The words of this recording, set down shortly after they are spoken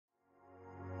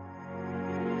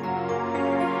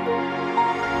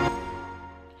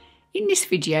In this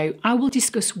video, I will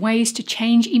discuss ways to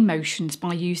change emotions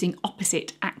by using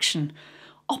opposite action.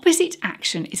 Opposite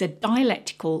action is a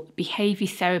dialectical behaviour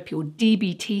therapy or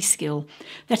DBT skill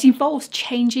that involves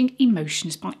changing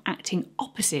emotions by acting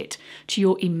opposite to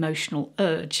your emotional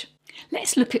urge.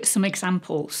 Let's look at some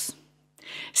examples.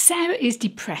 Sarah is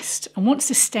depressed and wants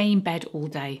to stay in bed all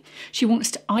day. She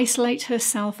wants to isolate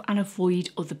herself and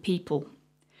avoid other people.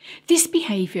 This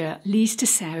behaviour leads to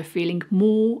Sarah feeling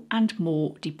more and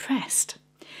more depressed.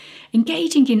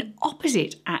 Engaging in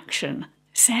opposite action,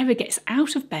 Sarah gets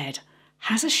out of bed,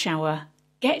 has a shower,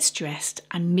 gets dressed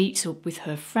and meets up with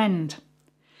her friend.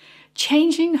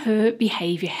 Changing her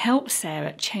behaviour helps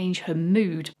Sarah change her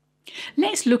mood.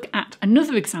 Let's look at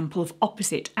another example of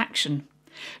opposite action.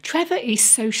 Trevor is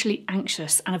socially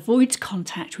anxious and avoids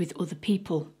contact with other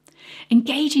people.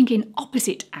 Engaging in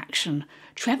opposite action,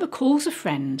 Trevor calls a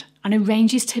friend and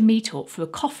arranges to meet up for a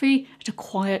coffee at a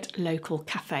quiet local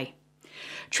cafe.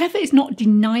 Trevor is not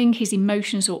denying his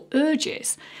emotions or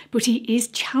urges, but he is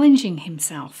challenging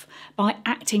himself by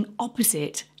acting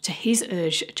opposite to his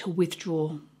urge to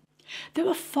withdraw. There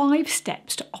are 5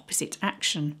 steps to opposite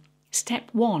action. Step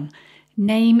 1.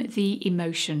 Name the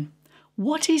emotion.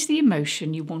 What is the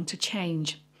emotion you want to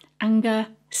change? Anger,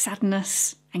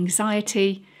 sadness,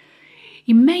 anxiety?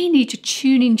 You may need to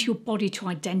tune into your body to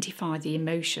identify the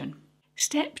emotion.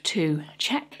 Step 2.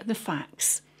 Check the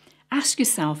facts. Ask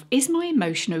yourself, is my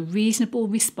emotion a reasonable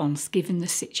response given the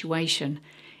situation?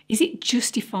 Is it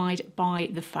justified by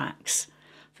the facts?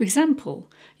 For example,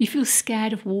 you feel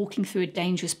scared of walking through a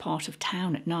dangerous part of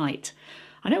town at night.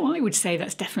 I know I would say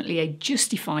that's definitely a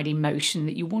justified emotion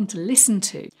that you want to listen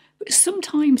to. But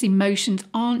sometimes emotions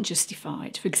aren't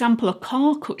justified. For example, a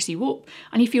car cuts you up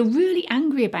and you feel really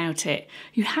angry about it.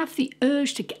 You have the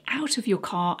urge to get out of your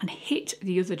car and hit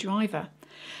the other driver.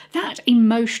 That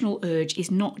emotional urge is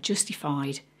not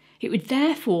justified. It would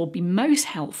therefore be most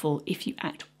helpful if you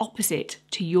act opposite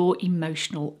to your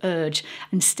emotional urge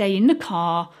and stay in the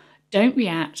car, don't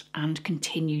react and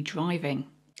continue driving.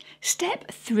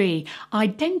 Step 3.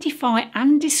 Identify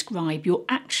and describe your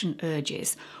action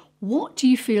urges. What do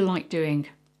you feel like doing?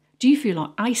 Do you feel like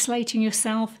isolating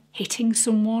yourself, hitting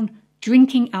someone,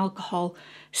 drinking alcohol,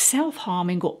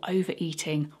 self-harming or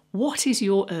overeating? What is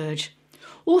your urge?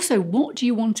 Also, what do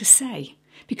you want to say?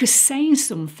 Because saying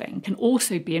something can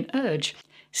also be an urge.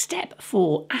 Step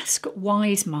 4. Ask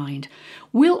wise mind.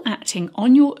 Will acting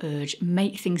on your urge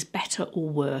make things better or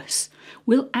worse?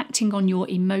 Will acting on your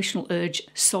emotional urge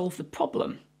solve the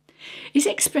problem? Is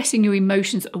expressing your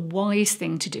emotions a wise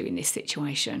thing to do in this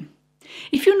situation?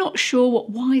 If you're not sure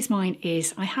what wise mind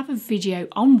is, I have a video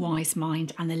on wise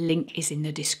mind and the link is in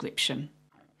the description.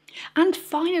 And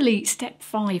finally, step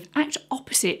 5, act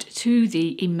opposite to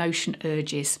the emotion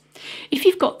urges. If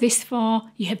you've got this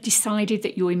far, you have decided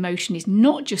that your emotion is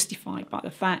not justified by the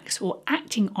facts or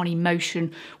acting on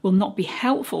emotion will not be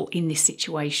helpful in this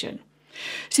situation.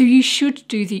 So you should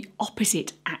do the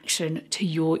opposite action to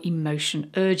your emotion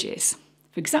urges.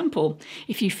 For example,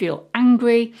 if you feel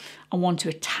angry and want to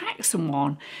attack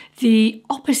someone, the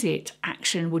opposite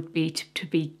action would be to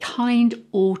be kind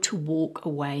or to walk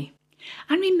away.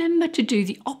 And remember to do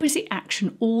the opposite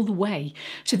action all the way.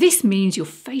 So this means your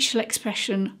facial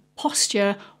expression,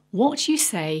 posture, what you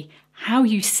say, how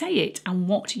you say it, and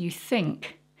what you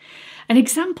think. An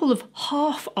example of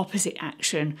half opposite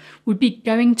action would be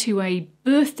going to a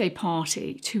birthday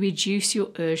party to reduce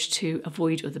your urge to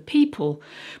avoid other people,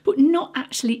 but not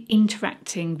actually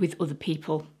interacting with other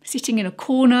people. Sitting in a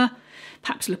corner,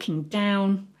 perhaps looking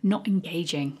down, not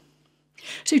engaging.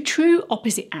 So true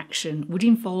opposite action would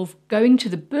involve going to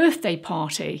the birthday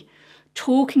party,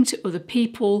 talking to other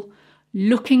people,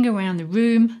 looking around the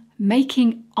room,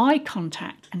 making eye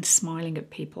contact and smiling at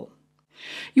people.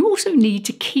 You also need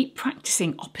to keep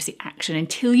practicing opposite action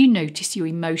until you notice your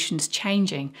emotions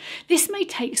changing. This may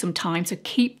take some time, so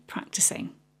keep practicing.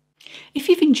 If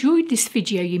you've enjoyed this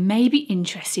video, you may be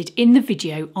interested in the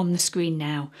video on the screen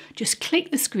now. Just click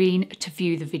the screen to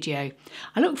view the video.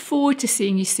 I look forward to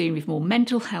seeing you soon with more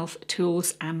mental health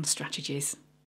tools and strategies.